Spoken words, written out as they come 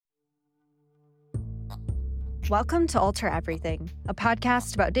Welcome to Alter Everything, a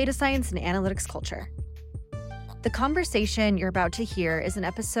podcast about data science and analytics culture. The conversation you're about to hear is an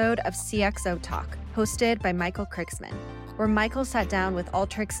episode of CXO Talk, hosted by Michael Krigsman, where Michael sat down with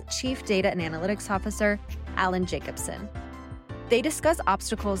Alteryx Chief Data and Analytics Officer, Alan Jacobson. They discuss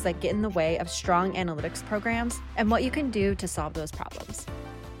obstacles that get in the way of strong analytics programs and what you can do to solve those problems.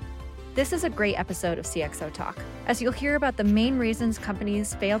 This is a great episode of CXO Talk, as you'll hear about the main reasons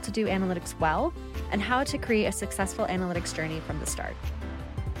companies fail to do analytics well and how to create a successful analytics journey from the start.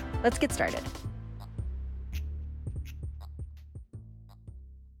 Let's get started.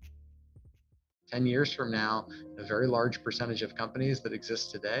 "10 years from now, a very large percentage of companies that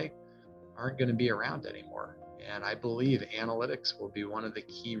exist today aren't going to be around anymore. And I believe analytics will be one of the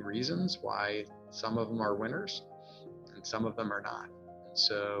key reasons why some of them are winners and some of them are not. And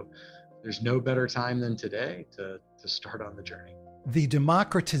so there's no better time than today to start on the journey." The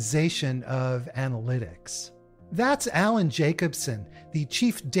democratization of analytics. That's Alan Jacobson, the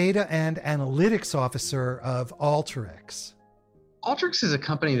Chief Data and Analytics Officer of Alteryx. Alteryx is a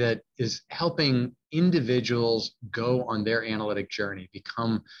company that is helping individuals go on their analytic journey,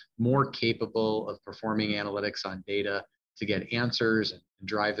 become more capable of performing analytics on data to get answers and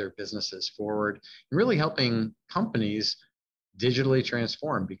drive their businesses forward, and really helping companies digitally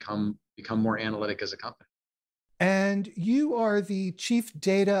transform, become more analytic as a company. And you are the Chief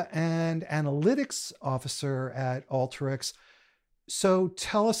Data and Analytics Officer at Alteryx. So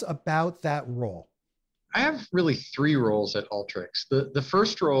tell us about that role. I have really three roles at Alteryx. The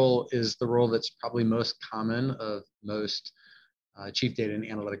first role is the role that's probably most common of most chief data and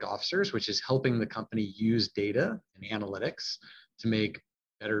analytic officers, which is helping the company use data and analytics to make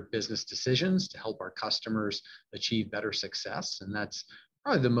better business decisions, to help our customers achieve better success. And that's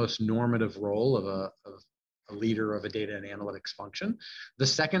probably the most normative role of a leader of a data and analytics function. The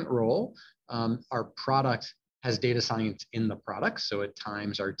second role, our product has data science in the product. So at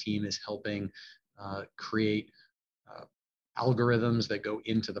times our team is helping create algorithms that go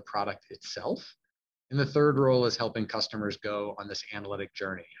into the product itself. And the third role is helping customers go on this analytic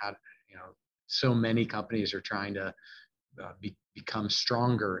journey. So many companies are trying to become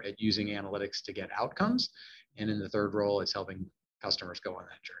stronger at using analytics to get outcomes. And in the third role, it's helping customers go on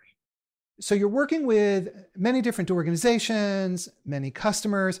that journey. So you're working with many different organizations, many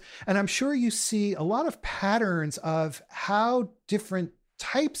customers, and I'm sure you see a lot of patterns of how different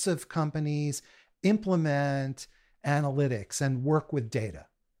types of companies implement analytics and work with data.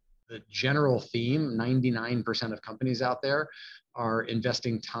 The general theme, 99% of companies out there are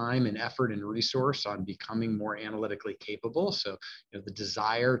investing time and effort and resource on becoming more analytically capable. So the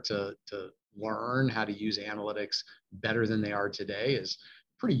desire to learn how to use analytics better than they are today is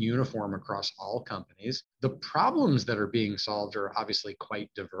pretty uniform across all companies. The problems that are being solved are obviously quite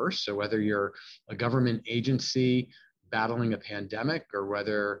diverse. So whether you're a government agency battling a pandemic, or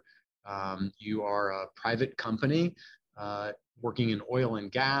whether you are a private company working in oil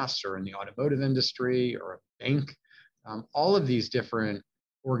and gas, or in the automotive industry, or a bank, all of these different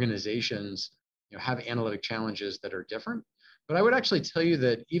organizations have analytic challenges that are different. But I would actually tell you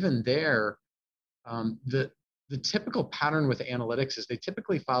that even there, the typical pattern with analytics is they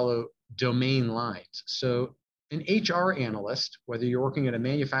typically follow domain lines. So an HR analyst, whether you're working at a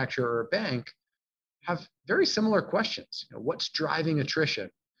manufacturer or a bank, have very similar questions. What's driving attrition?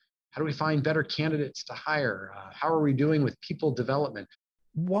 How do we find better candidates to hire? How are we doing with people development?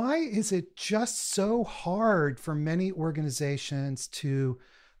 Why is it just so hard for many organizations to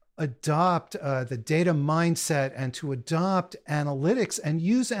adopt the data mindset and to adopt analytics and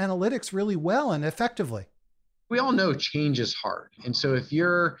use analytics really well and effectively? We all know change is hard. And so if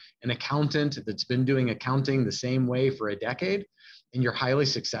you're an accountant that's been doing accounting the same way for a decade, and you're highly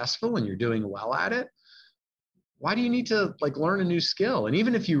successful and you're doing well at it, why do you need to learn a new skill? And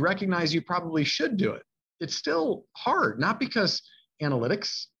even if you recognize you probably should do it, it's still hard. Not because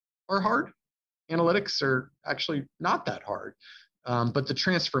analytics are hard. Analytics are actually not that hard. But the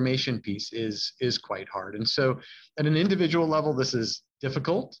transformation piece is quite hard. And so at an individual level, this is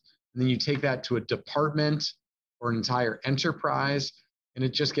difficult. And then you take that to a department or an entire enterprise, and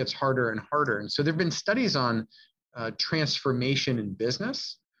it just gets harder and harder. And so there have been studies on transformation in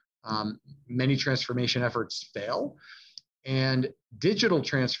business. Many transformation efforts fail, and digital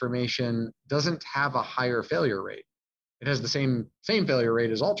transformation doesn't have a higher failure rate. It has the same failure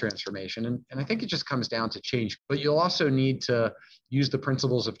rate as all transformation. And I think it just comes down to change. But you'll also need to use the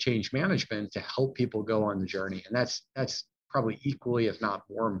principles of change management to help people go on the journey. And that's probably equally, if not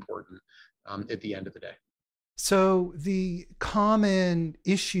more important, at the end of the day. So the common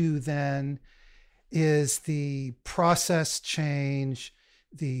issue then is the process change,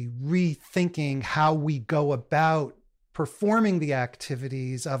 the rethinking how we go about performing the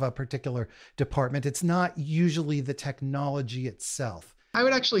activities of a particular department. It's not usually the technology itself. I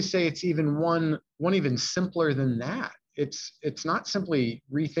would actually say it's even one even simpler than that. It's not simply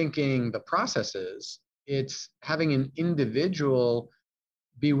rethinking the processes. It's having an individual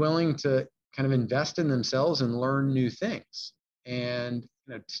be willing to kind of invest in themselves and learn new things. And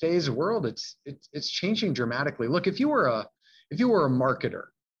today's world, it's changing dramatically. Look, if you were a marketer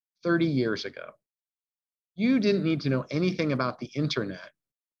 30 years ago, you didn't need to know anything about the internet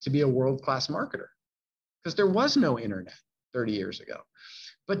to be a world-class marketer, because there was no internet 30 years ago.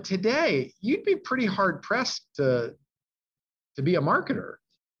 But today, you'd be pretty hard pressed to be a marketer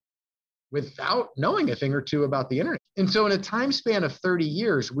without knowing a thing or two about the internet. And so in a time span of 30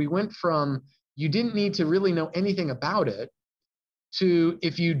 years, we went from you didn't need to really know anything about it to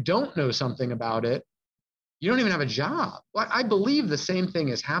if you don't know something about it, you don't even have a job. Well, I believe the same thing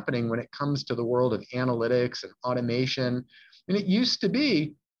is happening when it comes to the world of analytics and automation. And it used to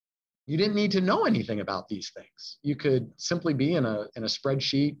be you didn't need to know anything about these things. You could simply be in a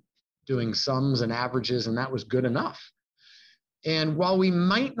spreadsheet doing sums and averages, and that was good enough. And while we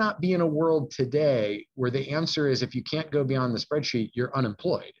might not be in a world today where the answer is if you can't go beyond the spreadsheet, you're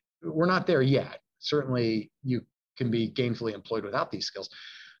unemployed. We're not there yet. Certainly, you can be gainfully employed without these skills.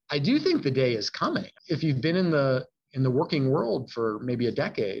 I do think the day is coming. If you've been in the working world for maybe a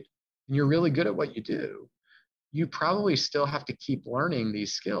decade and you're really good at what you do, you probably still have to keep learning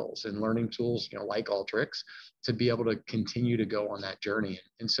these skills and learning tools, like Alteryx, to be able to continue to go on that journey.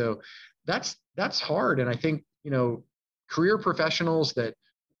 And so that's hard. And I think, career professionals that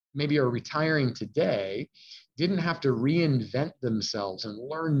maybe are retiring today didn't have to reinvent themselves and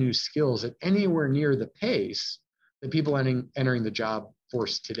learn new skills at anywhere near the pace that people entering the job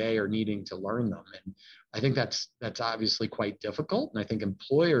force today are needing to learn them. And I think that's obviously quite difficult. And I think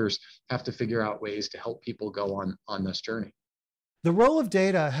employers have to figure out ways to help people go on this journey. The role of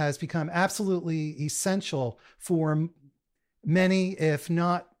data has become absolutely essential for many, if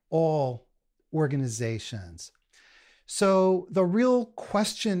not all, organizations. So the real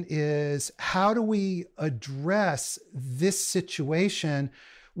question is, how do we address this situation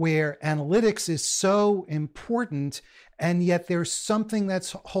where analytics is so important and yet there's something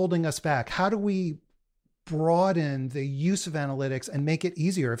that's holding us back? How do we broaden the use of analytics and make it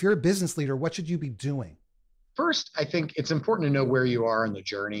easier? If you're a business leader, what should you be doing? First, I think it's important to know where you are in the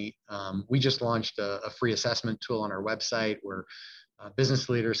journey. We just launched a free assessment tool on our website where business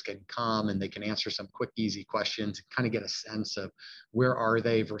leaders can come and they can answer some quick, easy questions and kind of get a sense of where are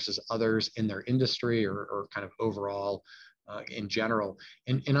they versus others in their industry or kind of overall in general,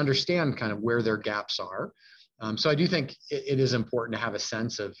 and understand kind of where their gaps are. So I do think it is important to have a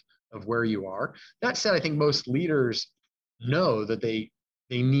sense of where you are. That said, I think most leaders know that they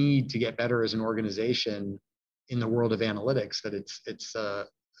need to get better as an organization in the world of analytics, that it's a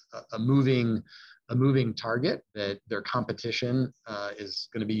moving target, that their competition is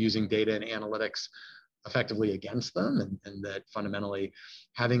going to be using data and analytics effectively against them, and that fundamentally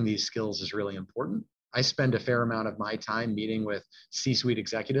having these skills is really important. I spend a fair amount of my time meeting with C-suite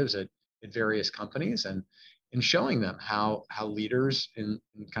executives at various companies and showing them how leaders in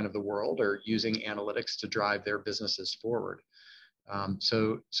kind of the world are using analytics to drive their businesses forward.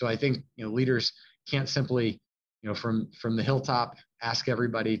 So I think leaders can't simply from the hilltop ask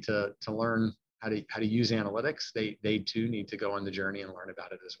everybody to learn how to use analytics. They too need to go on the journey and learn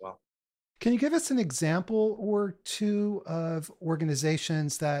about it as well. Can you give us an example or two of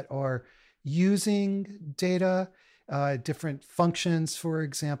organizations that are using data, different functions, for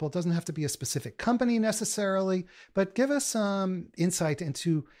example? It doesn't have to be a specific company necessarily, but give us some insight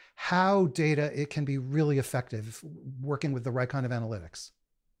into how it can be really effective working with the right kind of analytics.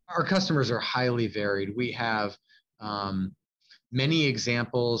 Our customers are highly varied. We have many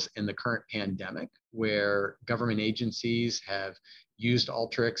examples in the current pandemic where government agencies have used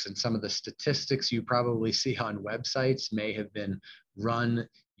Alteryx, and some of the statistics you probably see on websites may have been run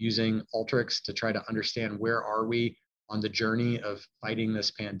using Alteryx to try to understand where are we on the journey of fighting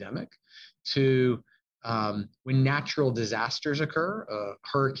this pandemic, to when natural disasters occur, a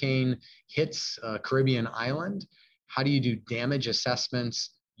hurricane hits a Caribbean island, how do you do damage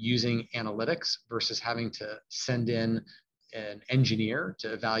assessments using analytics versus having to send in an engineer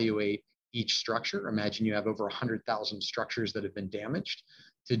to evaluate each structure? Imagine you have over 100,000 structures that have been damaged.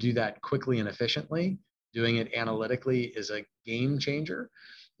 To do that quickly and efficiently, doing it analytically is a game changer.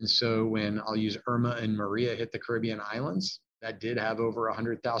 And so when I'll use Irma and Maria hit the Caribbean islands, that did have over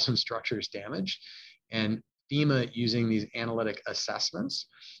 100,000 structures damaged. And FEMA, using these analytic assessments,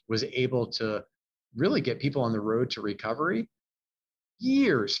 was able to really get people on the road to recovery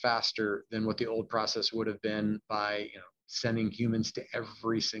years faster than what the old process would have been by sending humans to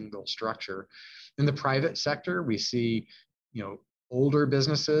every single structure. In the private sector, we see older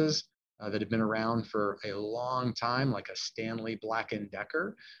businesses that have been around for a long time, like a Stanley Black &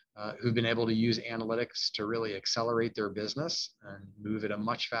 Decker, who've been able to use analytics to really accelerate their business and move at a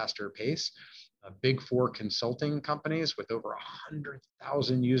much faster pace. Big Four consulting companies with over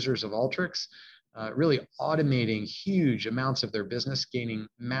 100,000 users of Alteryx, really automating huge amounts of their business, gaining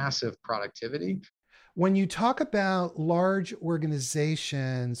massive productivity. When you talk about large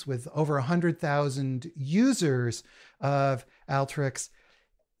organizations with over 100,000 users of Alteryx,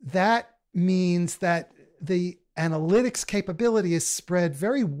 that means that the analytics capability is spread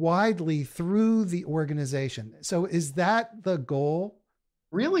very widely through the organization. So is that the goal?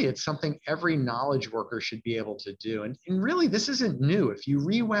 Really, it's something every knowledge worker should be able to do. And really, this isn't new. If you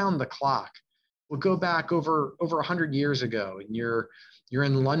rewound the clock, we'll go back over 100 years ago, and you're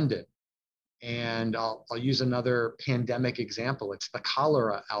in London. And I'll use another pandemic example. It's the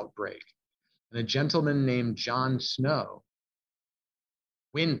cholera outbreak. And a gentleman named John Snow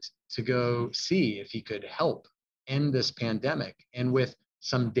went to go see if he could help end this pandemic. And with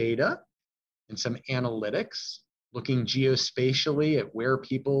some data and some analytics, looking geospatially at where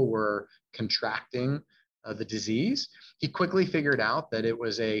people were contracting the disease, he quickly figured out that it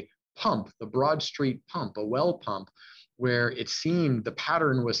was a pump, the Broad Street pump, a well pump, where it seemed the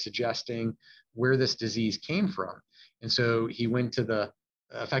pattern was suggesting where this disease came from. And so he went to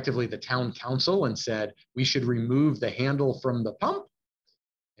effectively the town council and said, we should remove the handle from the pump.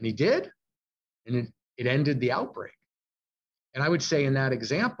 And he did, and it ended the outbreak. And I would say in that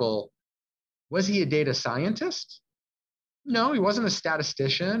example, was he a data scientist? No, he wasn't a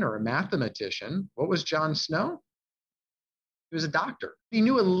statistician or a mathematician. What was John Snow? He was a doctor. He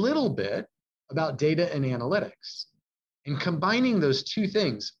knew a little bit about data and analytics. And combining those two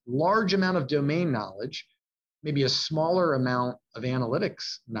things, large amount of domain knowledge, maybe a smaller amount of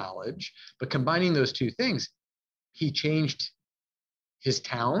analytics knowledge, but combining those two things, he changed his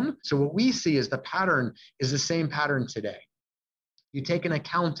town. So what we see is the pattern is the same pattern today. You take an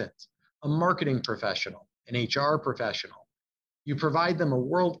accountant, a marketing professional, an HR professional, you provide them a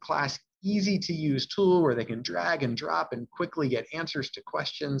world-class, easy-to-use tool where they can drag and drop and quickly get answers to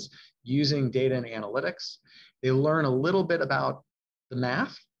questions using data and analytics. They learn a little bit about the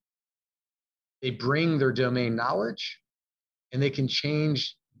math. They bring their domain knowledge, and they can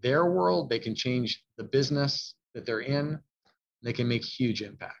change their world. They can change the business that they're in. They can make huge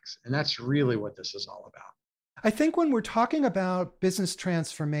impacts. And that's really what this is all about. I think when we're talking about business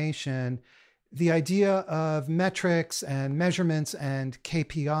transformation, the idea of metrics and measurements and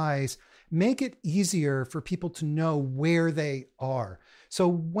KPIs make it easier for people to know where they are. So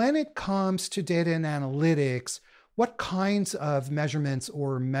when it comes to data and analytics, what kinds of measurements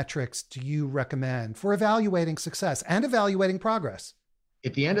or metrics do you recommend for evaluating success and evaluating progress?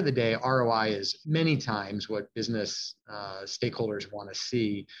 At the end of the day, ROI is many times what business stakeholders want to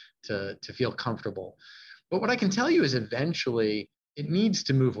see to feel comfortable. But what I can tell you is eventually it needs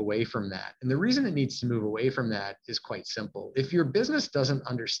to move away from that. And the reason it needs to move away from that is quite simple. If your business doesn't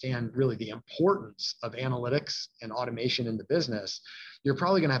understand really the importance of analytics and automation in the business, you're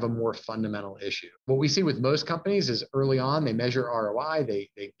probably going to have a more fundamental issue. What we see with most companies is early on, they measure ROI,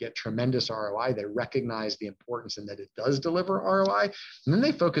 they get tremendous ROI, they recognize the importance and that it does deliver ROI, and then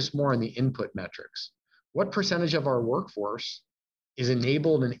they focus more on the input metrics. What percentage of our workforce is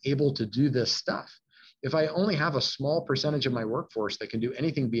enabled and able to do this stuff? If I only have a small percentage of my workforce that can do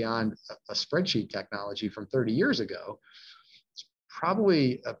anything beyond a spreadsheet technology from 30 years ago, it's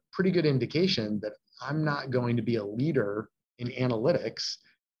probably a pretty good indication that I'm not going to be a leader in analytics.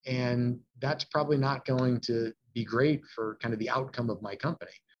 And that's probably not going to be great for kind of the outcome of my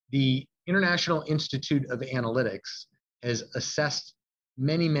company. The International Institute of Analytics has assessed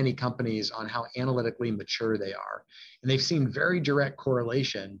many companies on how analytically mature they are. And they've seen very direct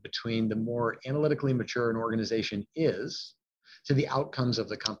correlation between the more analytically mature an organization is to the outcomes of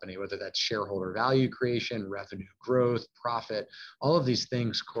the company, whether that's shareholder value creation, revenue growth, profit, all of these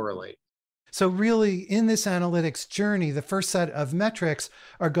things correlate. So really in this analytics journey, the first set of metrics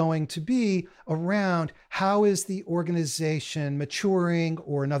are going to be around how is the organization maturing,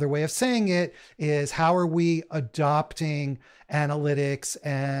 or another way of saying it is how are we adopting analytics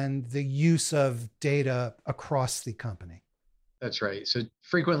and the use of data across the company? That's right. So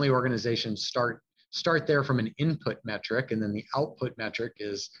frequently organizations start there from an input metric, and then the output metric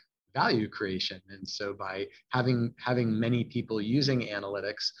is value creation. And so by having many people using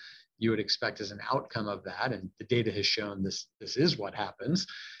analytics, you would expect as an outcome of that, and the data has shown this is what happens,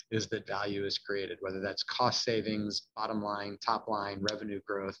 is that value is created, whether that's cost savings, bottom line, top line, revenue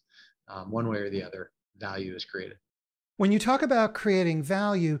growth, one way or the other, value is created. When you talk about creating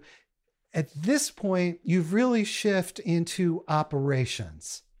value, at this point, you've really shifted into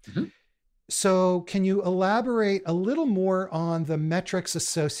operations. Mm-hmm. So can you elaborate a little more on the metrics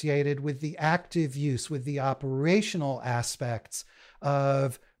associated with the active use, with the operational aspects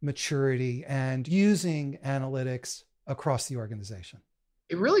of maturity and using analytics across the organization?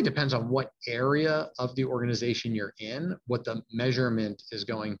 It really depends on what area of the organization you're in, what the measurement is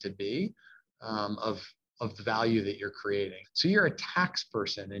going to be of the value that you're creating. So you're a tax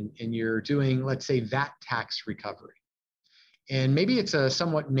person and you're doing, let's say, VAT tax recovery. And maybe it's a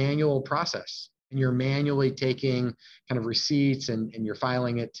somewhat manual process, and you're manually taking kind of receipts and you're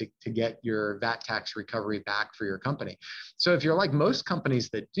filing it to get your VAT tax recovery back for your company. So if you're like most companies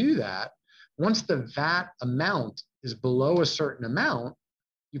that do that, once the VAT amount is below a certain amount,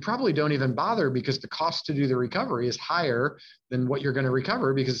 you probably don't even bother because the cost to do the recovery is higher than what you're going to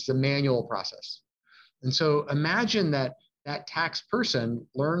recover because it's a manual process. And so imagine that tax person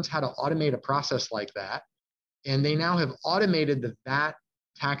learns how to automate a process like that, and they now have automated the VAT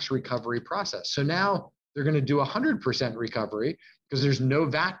tax recovery process. So now they're going to do 100% recovery because there's no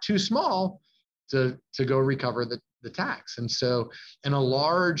VAT too small to go recover the tax. And so in a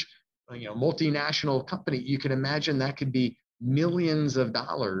large, multinational company, you can imagine that could be millions of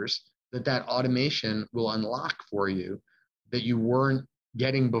dollars that automation will unlock for you that you weren't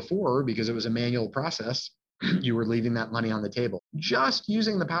getting before because it was a manual process. You were leaving that money on the table. Just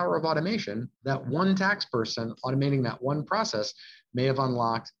using the power of automation, that one tax person automating that one process may have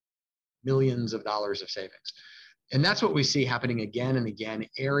unlocked millions of dollars of savings. And that's what we see happening again and again,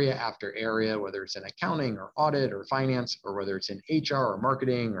 area after area, whether it's in accounting or audit or finance, or whether it's in HR or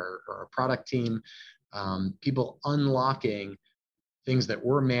marketing or a product team, people unlocking things that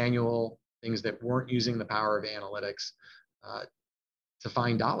were manual, things that weren't using the power of analytics to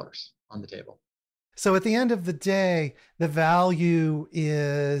find dollars on the table. So at the end of the day, the value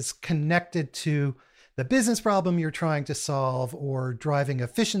is connected to the business problem you're trying to solve or driving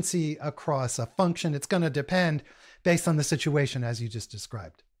efficiency across a function. It's going to depend based on the situation as you just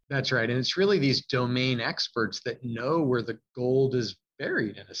described. That's right. And it's really these domain experts that know where the gold is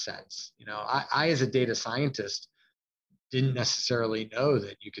buried in a sense. I as a data scientist didn't necessarily know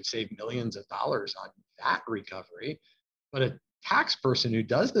that you could save millions of dollars on VAT recovery, but a tax person who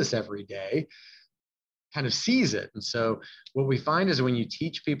does this every day kind of sees it. And so what we find is when you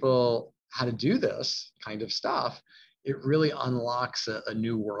teach people how to do this kind of stuff, it really unlocks a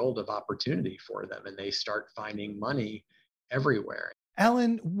new world of opportunity for them, and they start finding money everywhere.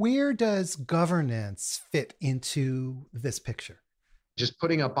 Alan, where does governance fit into this picture? Just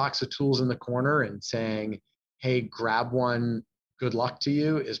putting a box of tools in the corner and saying, hey, grab one, good luck to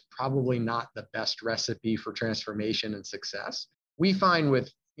you, is probably not the best recipe for transformation and success. We find with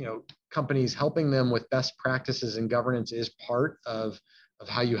companies, helping them with best practices and governance is part of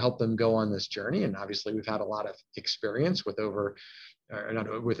how you help them go on this journey. And obviously we've had a lot of experience with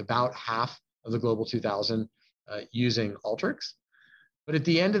about half of the Global 2000 using Alteryx. But at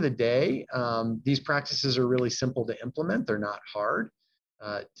the end of the day, these practices are really simple to implement. They're not hard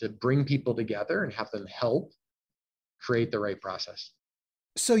to bring people together and have them help create the right process.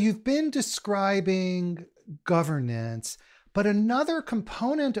 So you've been describing governance, but another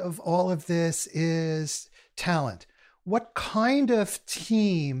component of all of this is talent. What kind of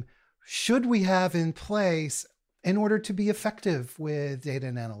team should we have in place in order to be effective with data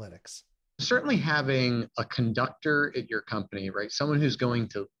and analytics? Certainly having a conductor at your company, right? Someone who's going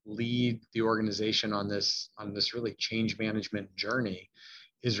to lead the organization on this really change management journey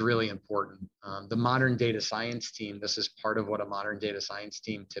is really important. The modern data science team, this is part of what a modern data science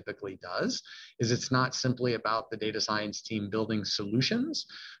team typically does, is it's not simply about the data science team building solutions,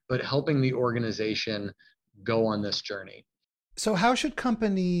 but helping the organization go on this journey. So how should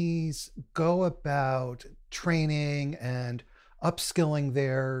companies go about training and upskilling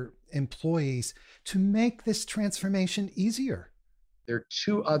their employees to make this transformation easier? There are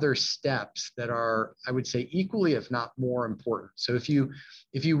two other steps that are, I would say, equally, if not more important. So if you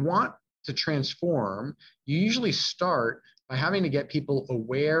want to transform, you usually start by having to get people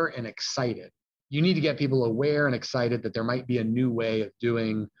aware and excited. You need to get people aware and excited that there might be a new way of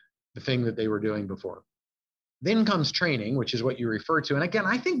doing the thing that they were doing before. Then comes training, which is what you refer to. And again,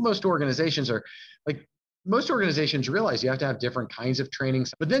 I think most organizations realize you have to have different kinds of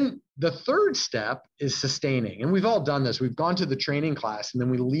trainings. But then the third step is sustaining. And we've all done this. We've gone to the training class and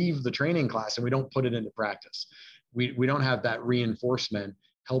then we leave the training class and we don't put it into practice. We don't have that reinforcement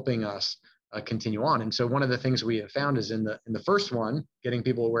helping us continue on. And so one of the things we have found is in the first one, getting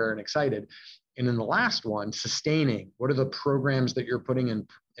people aware and excited, and in the last one, sustaining. What are the programs that you're putting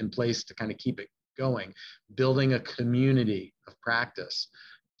in place to kind of keep it going? Building a community of practice.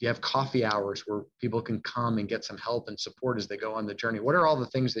 Do you have coffee hours where people can come and get some help and support as they go on the journey? What are all the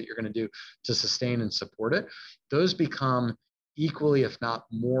things that you're going to do to sustain and support it? Those become equally, if not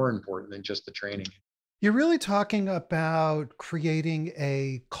more important than just the training. You're really talking about creating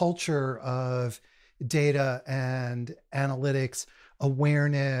a culture of data and analytics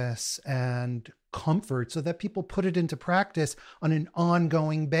awareness and comfort so that people put it into practice on an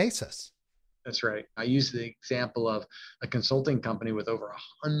ongoing basis. That's right. I use the example of a consulting company with over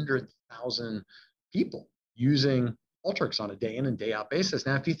 100,000 people using Alteryx on a day in and day out basis.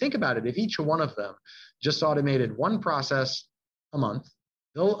 Now, if you think about it, if each one of them just automated one process a month,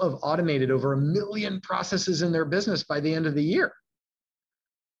 they'll have automated over 1 million processes in their business by the end of the year.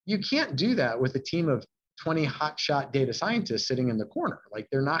 You can't do that with a team of 20 hotshot data scientists sitting in the corner. Like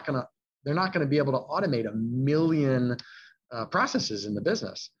they're not going to be able to automate 1 million processes in the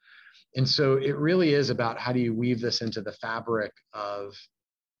business. And so it really is about how do you weave this into the fabric of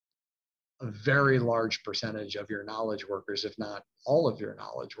a very large percentage of your knowledge workers, if not all of your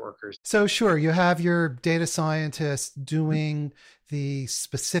knowledge workers. So sure, you have your data scientists doing the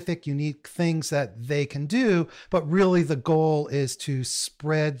specific, unique things that they can do, but really the goal is to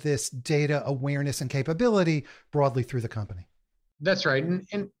spread this data awareness and capability broadly through the company. That's right.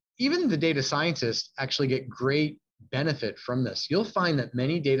 And even the data scientists actually get great benefit from this. You'll find that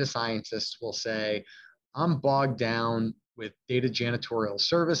many data scientists will say, I'm bogged down with data janitorial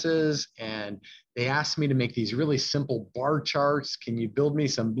services, and they asked me to make these really simple bar charts. Can you build me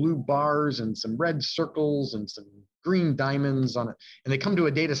some blue bars and some red circles and some green diamonds on it? And they come to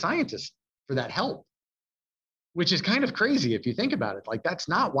a data scientist for that help, which is kind of crazy if you think about it. Like that's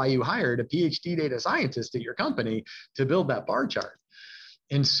not why you hired a PhD data scientist at your company to build that bar chart.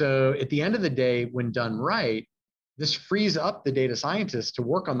 And so at the end of the day, when done right, this frees up the data scientists to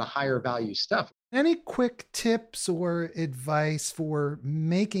work on the higher value stuff. Any quick tips or advice for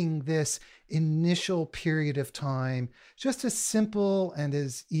making this initial period of time just as simple and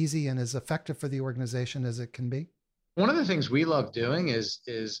as easy and as effective for the organization as it can be? One of the things we love doing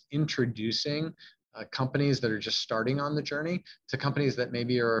is introducing companies that are just starting on the journey to companies that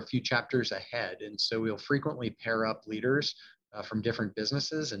maybe are a few chapters ahead. And so we'll frequently pair up leaders from different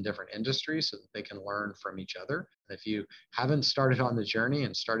businesses and different industries so that they can learn from each other. If you haven't started on the journey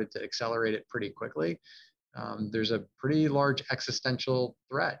and started to accelerate it pretty quickly, there's a pretty large existential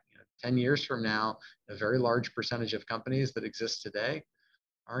threat. 10 years from now, a very large percentage of companies that exist today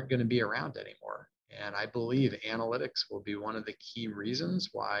aren't going to be around anymore. And I believe analytics will be one of the key reasons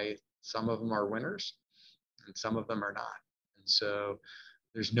why some of them are winners and some of them are not. And so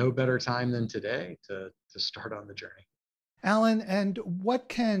there's no better time than today to start on the journey. Alan, and what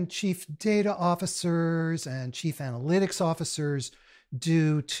can chief data officers and chief analytics officers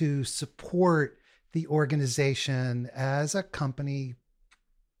do to support the organization as a company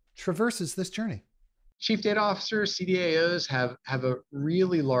traverses this journey? Chief data officers, CDAOs have a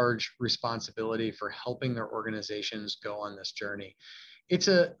really large responsibility for helping their organizations go on this journey. It's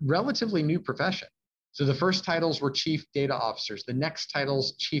a relatively new profession. So the first titles were chief data officers. The next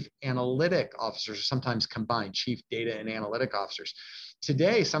titles, chief analytic officers, are sometimes combined, chief data and analytic officers.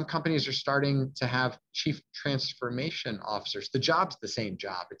 Today, some companies are starting to have chief transformation officers. The job's the same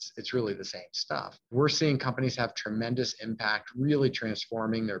job. It's really the same stuff. We're seeing companies have tremendous impact, really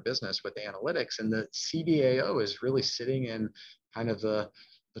transforming their business with analytics. And the CDAO is really sitting in kind of the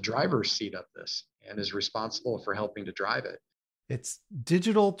driver's seat of this and is responsible for helping to drive it. It's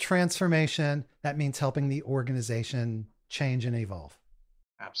digital transformation. That means helping the organization change and evolve.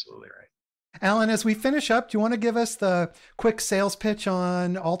 Absolutely right. Alan, as we finish up, do you want to give us the quick sales pitch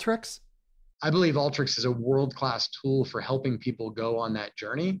on Alteryx? I believe Alteryx is a world-class tool for helping people go on that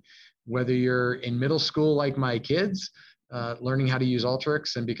journey. Whether you're in middle school like my kids, learning how to use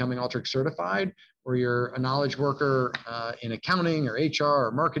Alteryx and becoming Alteryx certified, or you're a knowledge worker in accounting or HR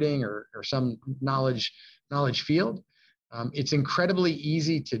or marketing or some knowledge field, it's incredibly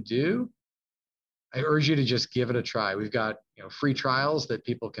easy to do. I urge you to just give it a try. We've got free trials that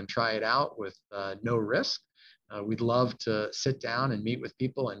people can try it out with no risk. We'd love to sit down and meet with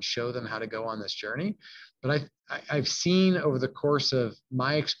people and show them how to go on this journey. But I've seen over the course of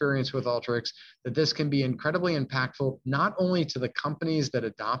my experience with Alteryx that this can be incredibly impactful, not only to the companies that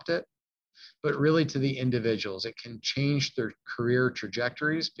adopt it, but really to the individuals. It can change their career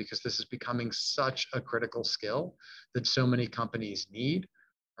trajectories because this is becoming such a critical skill that so many companies need,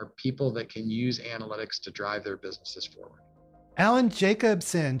 are people that can use analytics to drive their businesses forward. Alan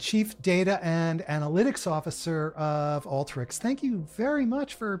Jacobson, Chief Data and Analytics Officer of Alteryx. Thank you very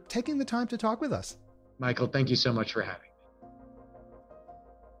much for taking the time to talk with us. Michael, thank you so much for having me.